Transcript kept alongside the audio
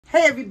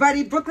Hey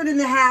everybody, Brooklyn in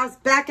the house,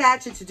 back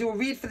at you to do a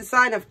read for the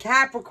sign of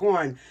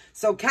Capricorn.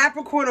 So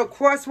Capricorn or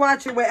cross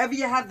watcher, wherever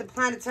you have the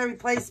planetary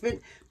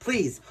placement,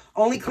 please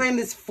only claim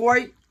this for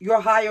your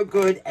higher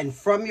good and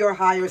from your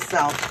higher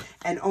self,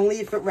 and only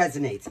if it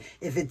resonates.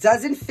 If it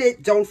doesn't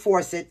fit, don't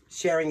force it.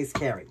 Sharing is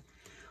caring.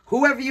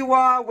 Whoever you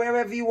are,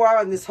 wherever you are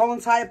on this whole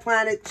entire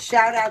planet,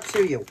 shout out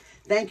to you.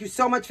 Thank you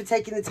so much for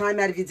taking the time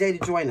out of your day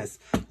to join us.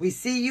 We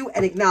see you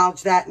and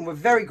acknowledge that, and we're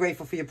very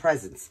grateful for your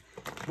presence.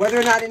 Whether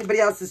or not anybody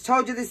else has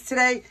told you this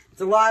today,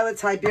 Delilah,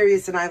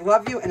 Tiberius, and I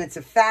love you, and it's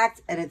a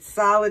fact, and it's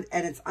solid,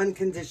 and it's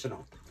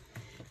unconditional.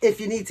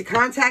 If you need to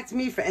contact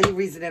me for any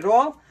reason at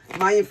all,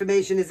 my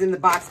information is in the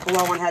box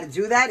below on how to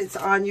do that. It's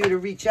on you to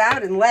reach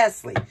out. And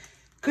lastly,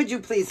 could you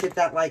please hit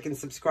that like and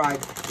subscribe?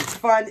 It's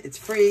fun, it's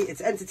free, it's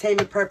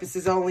entertainment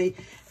purposes only.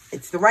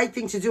 It's the right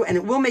thing to do, and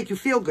it will make you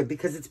feel good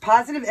because it's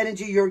positive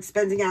energy you're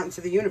expending out into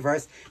the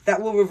universe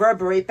that will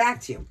reverberate back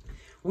to you.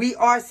 We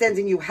are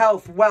sending you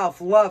health, wealth,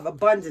 love,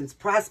 abundance,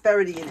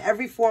 prosperity in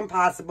every form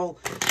possible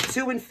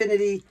to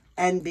infinity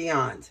and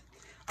beyond.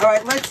 All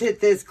right, let's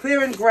hit this.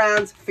 Clearing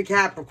ground for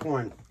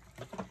Capricorn.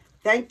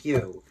 Thank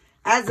you.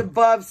 As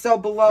above, so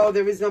below.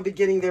 There is no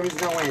beginning, there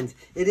is no end.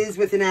 It is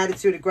with an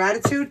attitude of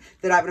gratitude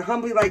that I would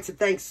humbly like to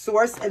thank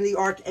Source and the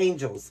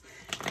Archangels,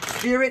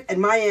 Spirit, and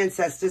my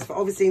ancestors for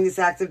overseeing this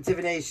act of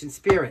divination.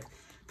 Spirit,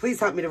 please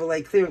help me to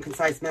relay clear and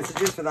concise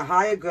messages for the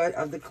higher good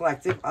of the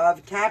collective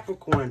of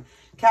Capricorn.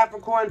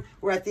 Capricorn,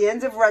 we're at the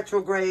end of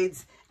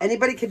retrogrades.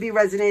 Anybody could be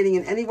resonating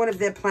in any one of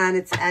their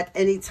planets at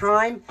any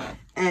time,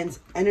 and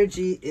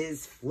energy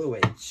is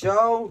fluid.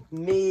 Show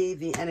me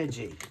the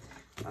energy.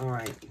 All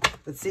right.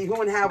 Let's see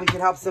who and how we can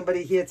help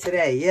somebody here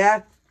today.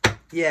 Yeah?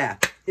 Yeah.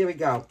 Here we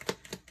go.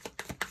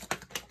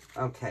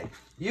 Okay.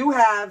 You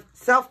have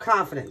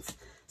self-confidence.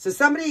 So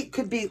somebody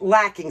could be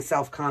lacking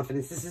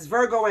self-confidence. This is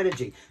Virgo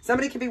energy.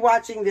 Somebody could be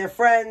watching their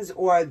friends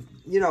or,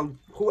 you know,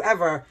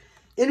 whoever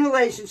in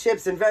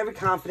relationships and very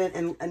confident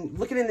and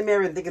looking in the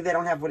mirror and thinking they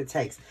don't have what it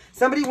takes.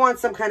 Somebody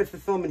wants some kind of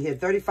fulfillment here,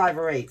 35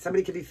 or 8.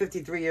 Somebody could be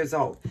 53 years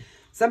old.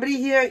 Somebody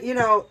here, you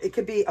know, it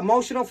could be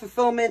emotional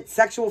fulfillment,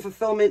 sexual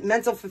fulfillment,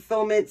 mental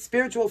fulfillment,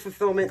 spiritual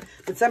fulfillment,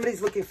 but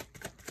somebody's looking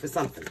for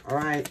something, all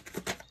right?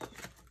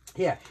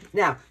 Here.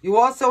 Now, you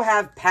also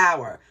have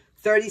power.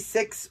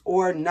 36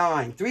 or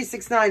 9.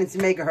 369 is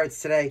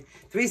megahertz today.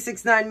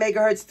 369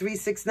 megahertz,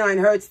 369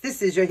 hertz.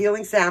 This is your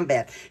healing sound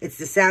bath. It's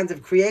the sound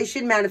of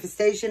creation,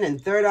 manifestation, and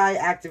third eye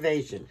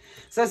activation.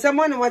 So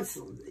someone wants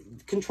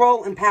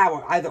control and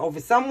power, either over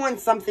someone,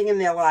 something in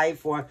their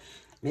life, or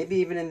maybe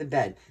even in the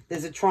bed.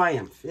 There's a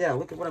triumph. Yeah,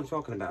 look at what I'm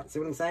talking about. See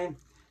what I'm saying?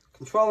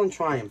 Control and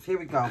triumph. Here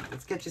we go.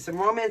 Let's get you some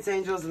romance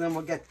angels, and then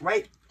we'll get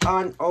right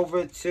on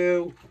over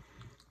to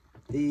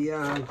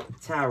the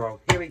tarot.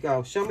 Here we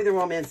go. Show me the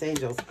romance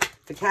angels.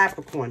 The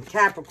Capricorn,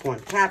 Capricorn,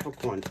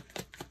 Capricorn.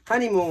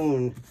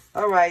 Honeymoon.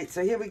 All right,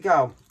 so here we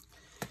go.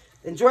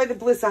 Enjoy the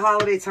bliss of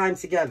holiday time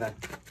together.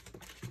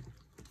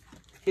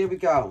 Here we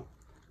go.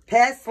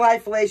 Past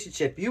life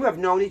relationship. You have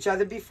known each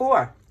other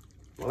before.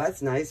 Well,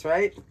 that's nice,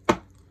 right?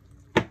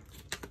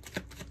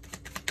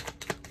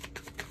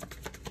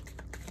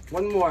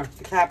 One more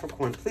for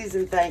Capricorn. Please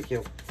and thank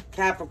you.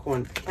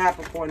 Capricorn,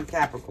 Capricorn,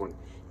 Capricorn.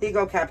 Here you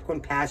go,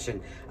 Capricorn,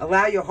 passion.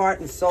 Allow your heart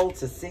and soul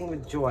to sing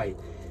with joy.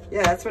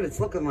 Yeah, that's what it's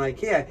looking like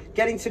here.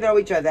 Getting to know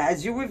each other.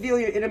 As you reveal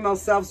your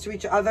innermost selves to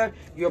each other,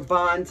 your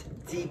bond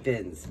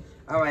deepens.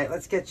 All right,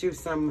 let's get you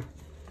some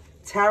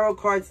tarot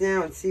cards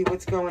now and see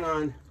what's going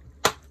on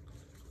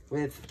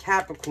with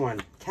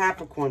Capricorn.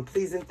 Capricorn,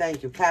 please and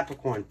thank you.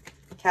 Capricorn.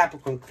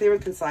 Capricorn, clear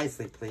and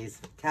concisely,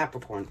 please.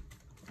 Capricorn.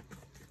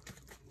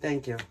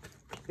 Thank you.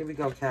 Here we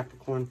go,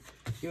 Capricorn.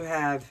 You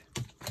have,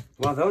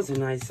 well, those are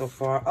nice so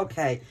far.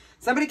 Okay,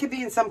 somebody could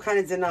be in some kind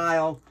of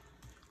denial.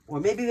 Or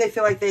maybe they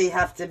feel like they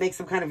have to make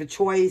some kind of a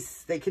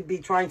choice. They could be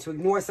trying to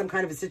ignore some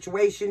kind of a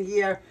situation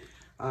here.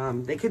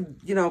 They could,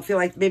 you know, feel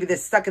like maybe they're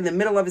stuck in the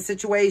middle of a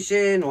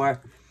situation,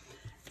 or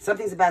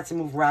something's about to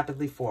move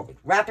rapidly forward.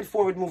 Rapid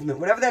forward movement.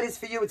 Whatever that is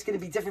for you, it's going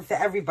to be different for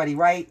everybody,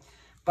 right?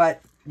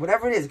 But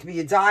whatever it is, it could be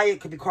your diet,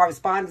 it could be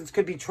correspondence, it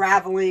could be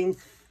traveling.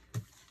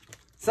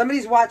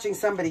 Somebody's watching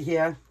somebody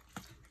here,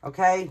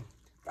 okay?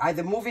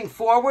 Either moving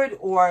forward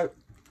or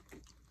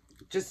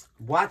just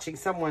watching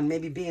someone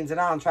maybe be in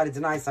denial and try to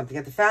deny something.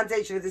 At the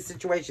foundation of this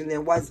situation,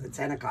 there was a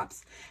 10 of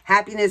Cups.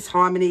 Happiness,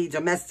 harmony,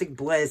 domestic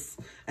bliss,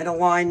 and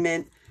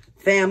alignment,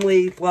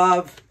 family,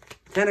 love,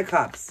 10 of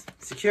Cups,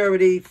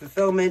 security,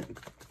 fulfillment.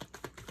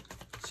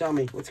 Show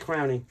me. What's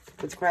crowning?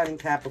 What's crowning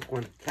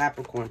Capricorn?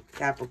 Capricorn,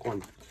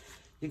 Capricorn.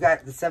 You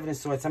got the 7 of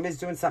Swords. Somebody's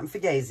doing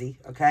something fugazi,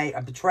 okay?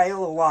 A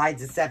betrayal, a lie,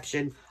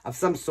 deception of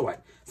some sort.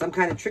 Some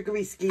kind of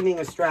trickery, scheming,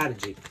 or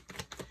strategy.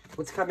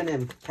 What's coming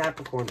in?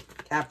 Capricorn,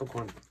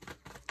 Capricorn.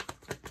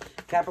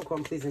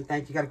 Capricorn, please and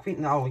thank you. You got a Queen.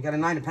 No, we got a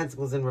 9 of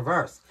Pentacles in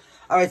reverse.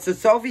 All right,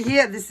 so over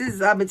here, this is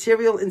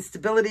material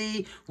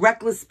instability,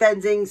 reckless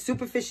spending,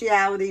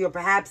 superficiality, or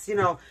perhaps, you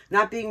know,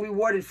 not being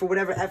rewarded for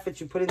whatever effort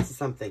you put into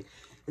something.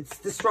 It's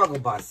the struggle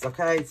bus,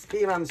 okay? It's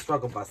being on the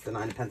struggle bus, the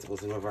 9 of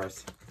Pentacles in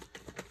reverse.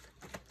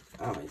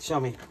 All right, show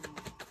me.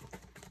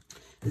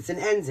 It's an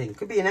ending.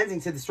 Could be an ending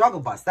to the struggle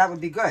bus. That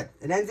would be good.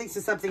 An ending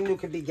to something new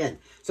could begin.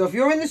 So if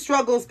you're in the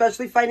struggle,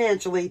 especially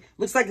financially,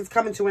 looks like it's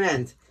coming to an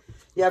end.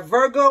 You have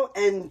Virgo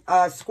and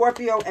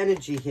Scorpio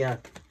energy here.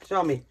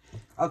 Show me.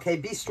 Okay,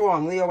 be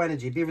strong, Leo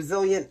energy. Be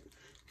resilient.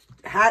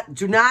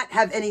 Do not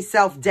have any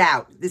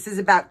self-doubt. This is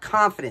about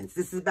confidence.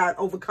 This is about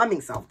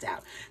overcoming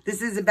self-doubt.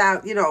 This is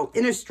about, you know,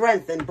 inner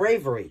strength and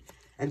bravery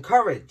and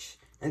courage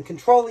and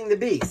controlling the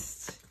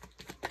beast.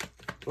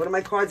 One of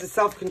my cards is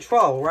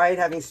self-control, right?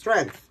 Having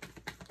strength.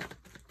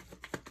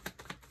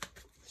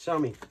 Show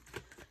me.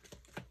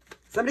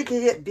 Somebody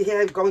can be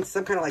here going to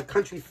some kind of like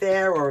country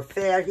fair or a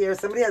fair here.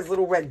 Somebody has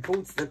little red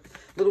boots, the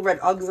little red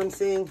Uggs I'm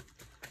seeing.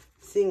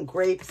 Seeing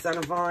grapes on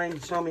a vine.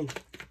 Show me.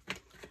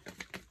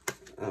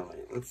 All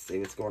right, let's see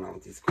what's going on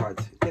with these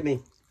cards. Give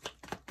me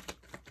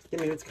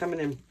what's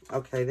coming in.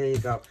 Okay, there you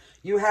go.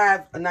 You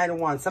have a Knight of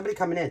Wands. Somebody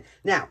coming in.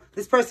 Now,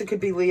 this person could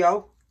be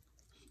Leo.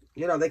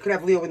 You know, they could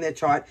have Leo in their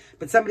chart.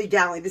 But somebody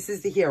gallantly, this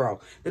is the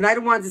hero. The Knight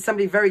of Wands is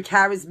somebody very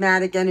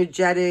charismatic,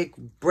 energetic,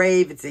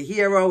 brave. It's a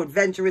hero,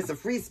 adventurous, a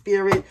free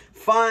spirit,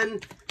 fun.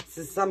 This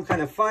is some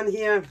kind of fun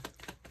here.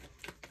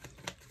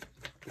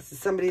 This is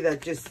somebody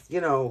that just, you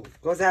know,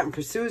 goes out and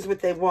pursues what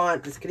they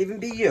want. This could even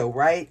be you,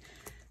 right?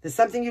 There's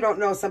something you don't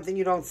know, something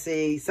you don't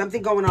see,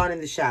 something going on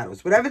in the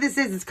shadows. Whatever this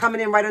is, it's coming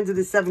in right under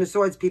the Seven of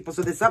Swords, people.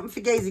 So there's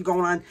something fugazi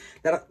going on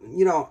that,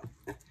 you know,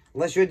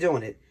 unless you're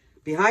doing it,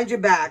 behind your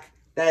back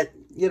that,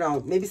 you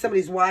know, maybe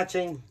somebody's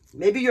watching.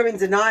 Maybe you're in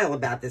denial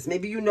about this.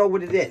 Maybe you know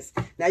what it is.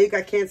 Now you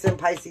got Cancer and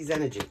Pisces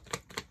energy.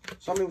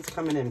 Show me what's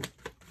coming in.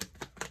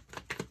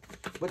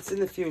 What's in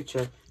the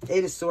future?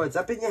 Eight of Swords.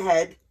 Up in your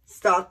head.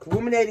 Stuck.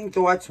 Ruminating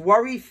thoughts.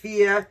 Worry,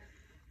 fear,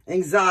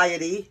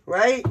 anxiety.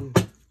 Right?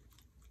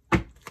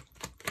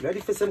 Ready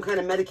for some kind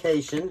of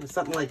medication or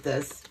something like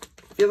this.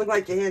 Feeling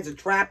like your hands are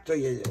trapped or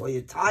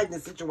you're tied in a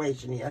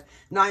situation here.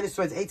 Nine of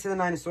Swords. Eight to the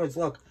Nine of Swords.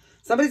 Look.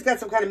 Somebody's got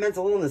some kind of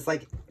mental illness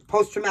like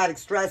post-traumatic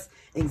stress,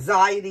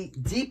 anxiety,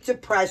 deep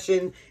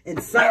depression,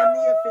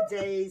 insomnia for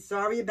days.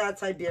 Sorry about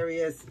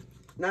Tiberius.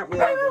 Not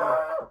really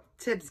good.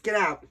 Tips, get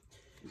out.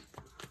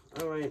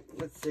 All right,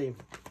 let's see.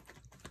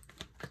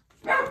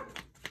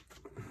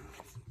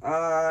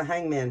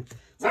 Hangman.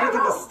 Somebody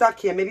could be stuck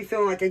here, maybe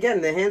feeling like,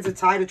 again, their hands are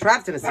tied or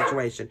trapped in a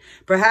situation.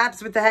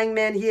 Perhaps with the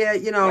Hangman here,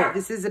 you know,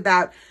 this is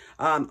about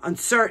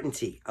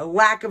uncertainty, a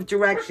lack of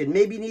direction,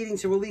 maybe needing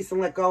to release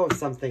and let go of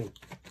something.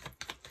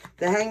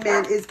 The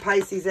Hangman is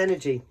Pisces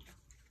energy.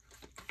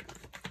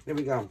 There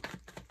we go.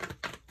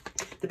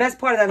 The best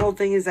part of that whole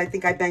thing is I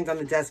think I banged on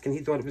the desk and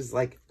he thought it was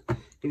like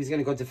he was going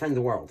to go defend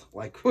the world.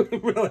 Like,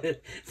 really,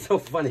 so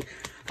funny.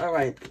 All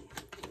right.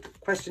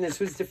 Question is,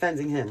 who's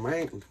defending him,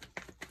 right?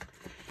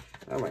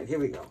 All right, here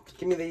we go.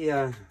 Give me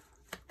the...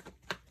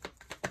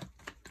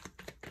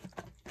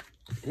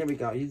 Here we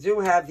go. You do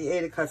have the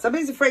Eight of Cups.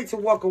 Somebody's afraid to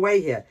walk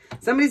away here.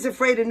 Somebody's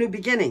afraid of new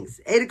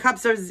beginnings. Eight of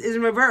Cups is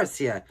in reverse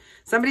here.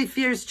 Somebody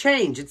fears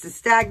change. It's a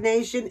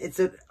stagnation. It's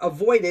an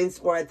avoidance,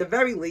 or at the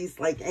very least,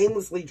 like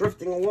aimlessly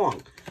drifting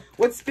along.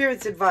 What's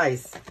Spirit's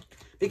advice?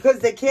 Because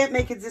they can't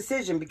make a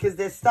decision, because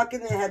they're stuck in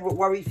their head with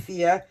worry,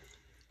 fear.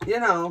 You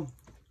know,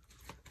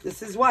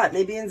 this is what?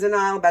 Maybe in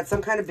denial about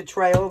some kind of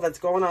betrayal that's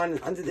going on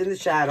in the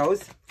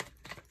shadows.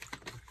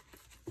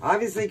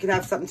 Obviously, it could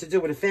have something to do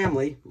with a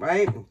family,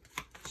 right?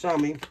 Show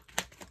me.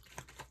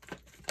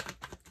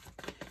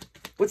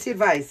 What's the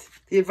advice?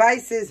 The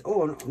advice is,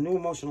 oh, new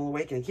emotional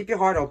awakening. Keep your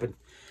heart open.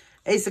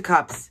 Ace of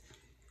Cups.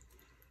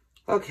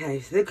 Okay,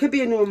 so there could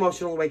be a new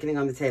emotional awakening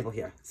on the table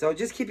here. So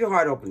just keep your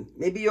heart open.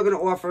 Maybe you're going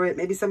to offer it.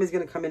 Maybe somebody's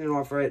going to come in and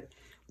offer it.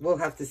 We'll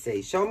have to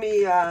see. Show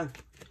me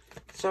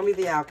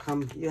the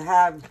outcome. You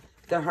have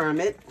the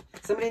Hermit.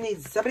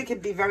 Somebody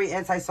could be very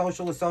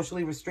antisocial or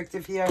socially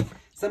restrictive here.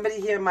 Somebody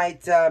here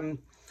might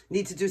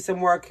need to do some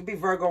work. Could be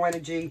Virgo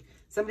energy.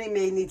 Somebody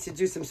may need to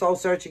do some soul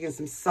searching and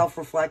some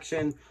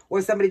self-reflection. Or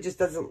somebody just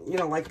doesn't, you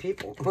know, like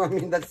people. I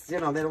mean, that's,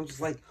 you know, they don't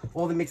just like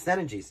all the mixed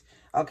energies.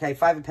 Okay,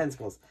 Five of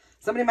Pentacles.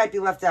 Somebody might be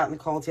left out in the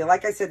cold here.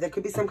 Like I said, there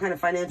could be some kind of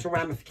financial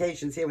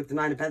ramifications here with the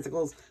Nine of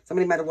Pentacles.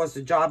 Somebody might have lost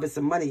a job or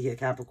some money here,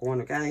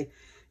 Capricorn, okay?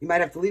 You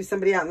might have to leave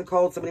somebody out in the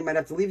cold. Somebody might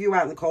have to leave you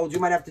out in the cold.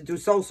 You might have to do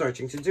soul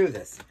searching to do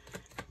this.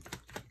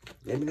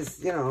 Maybe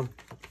this, you know...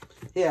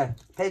 Yeah,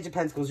 Page of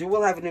Pentacles. You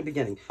will have a new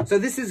beginning. So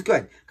this is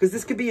good, because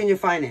this could be in your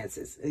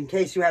finances, in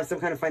case you have some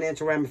kind of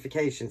financial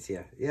ramifications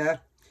here, yeah?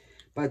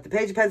 But the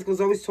Page of Pentacles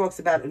always talks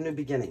about a new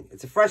beginning.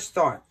 It's a fresh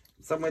start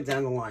somewhere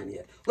down the line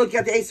here. Look, you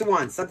got the Ace of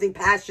Wands. Something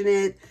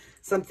passionate,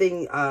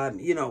 something,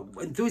 you know,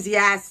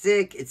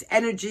 enthusiastic. It's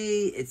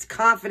energy. It's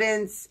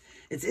confidence.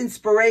 It's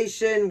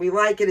inspiration. We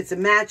like it. It's a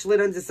match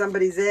lit under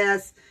somebody's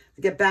ass.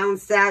 You get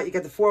balanced out. You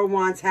got the Four of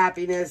Wands,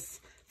 happiness.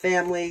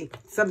 Family,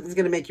 something's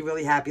going to make you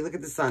really happy. Look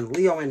at the sun,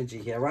 Leo energy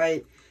here,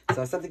 right?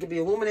 So something could be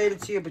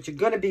illuminated to you, but you're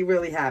going to be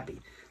really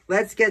happy.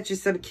 Let's get you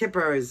some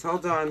kippers.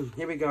 Hold on.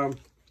 Here we go.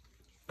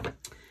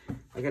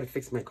 I got to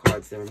fix my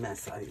cards. They're a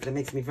mess. That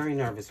makes me very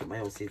nervous with my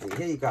OCD.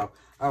 Here you go.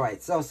 All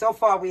right. So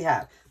far we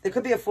have. There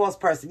could be a false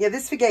person. Yeah,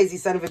 this fugazi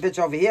son of a bitch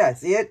over here.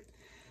 See it?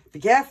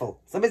 Be careful.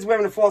 Somebody's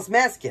wearing a false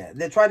mask here.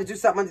 They're trying to do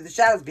something under the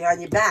shadows behind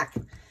your back.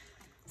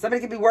 Somebody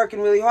could be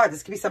working really hard.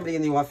 This could be somebody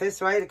in the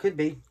office, right? It could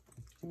be. It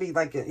could be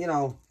like, a, you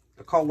know,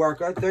 a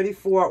co-worker,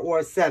 34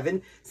 or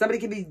 7. Somebody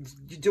could be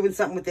doing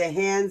something with their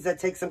hands that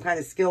takes some kind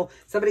of skill.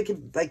 Somebody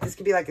could, like, this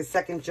could be like a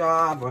second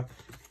job, or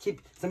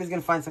somebody's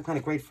going to find some kind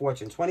of great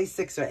fortune.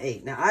 26 or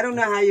 8. Now, I don't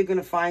know how you're going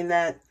to find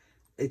that.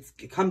 It's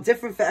come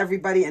different for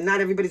everybody, and not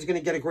everybody's going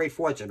to get a great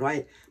fortune,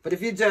 right? But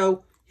if you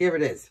do, here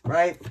it is,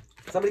 right?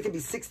 Somebody could be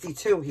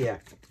 62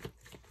 here.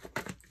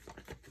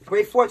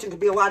 Great fortune could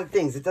be a lot of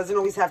things. It doesn't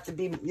always have to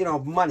be, you know,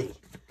 money.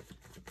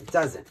 It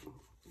doesn't.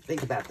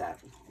 Think about that.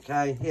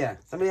 Okay? Yeah.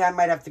 Somebody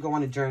might have to go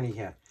on a journey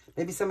here.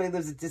 Maybe somebody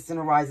lives at distant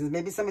horizons.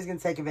 Maybe somebody's going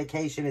to take a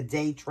vacation, a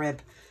day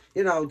trip,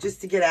 you know,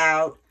 just to get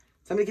out.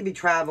 Somebody could be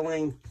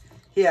traveling.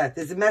 Here,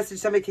 there's a message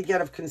somebody could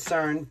get of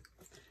concern.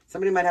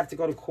 Somebody might have to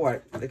go to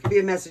court. There could be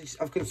a message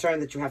of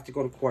concern that you have to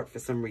go to court for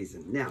some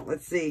reason. Now,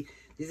 let's see.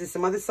 These are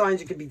some other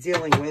signs you could be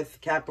dealing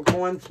with,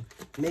 Capricorn.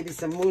 Maybe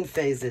some moon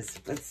phases.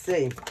 Let's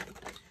see.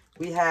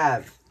 We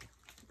have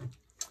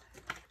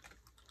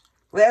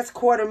last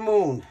quarter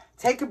moon.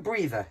 Take a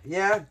breather,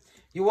 yeah?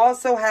 You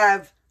also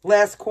have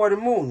last quarter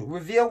moon.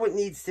 Reveal what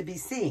needs to be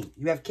seen.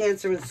 You have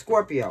Cancer and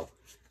Scorpio.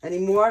 Any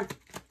more?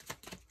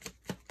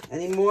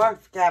 Any more?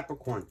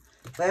 Capricorn.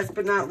 Last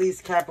but not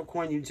least,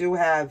 Capricorn, you do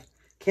have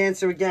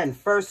Cancer again.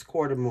 First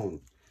quarter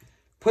moon.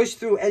 Push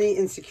through any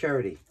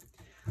insecurity.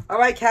 All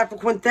right,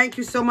 Capricorn, thank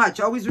you so much.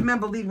 Always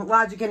remember, lead with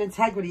logic and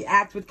integrity.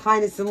 Act with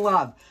kindness and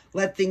love.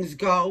 Let things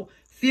go.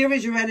 Fear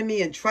is your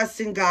enemy, and trust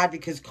in God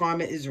because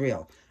karma is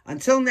real.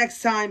 Until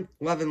next time,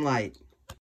 love and light.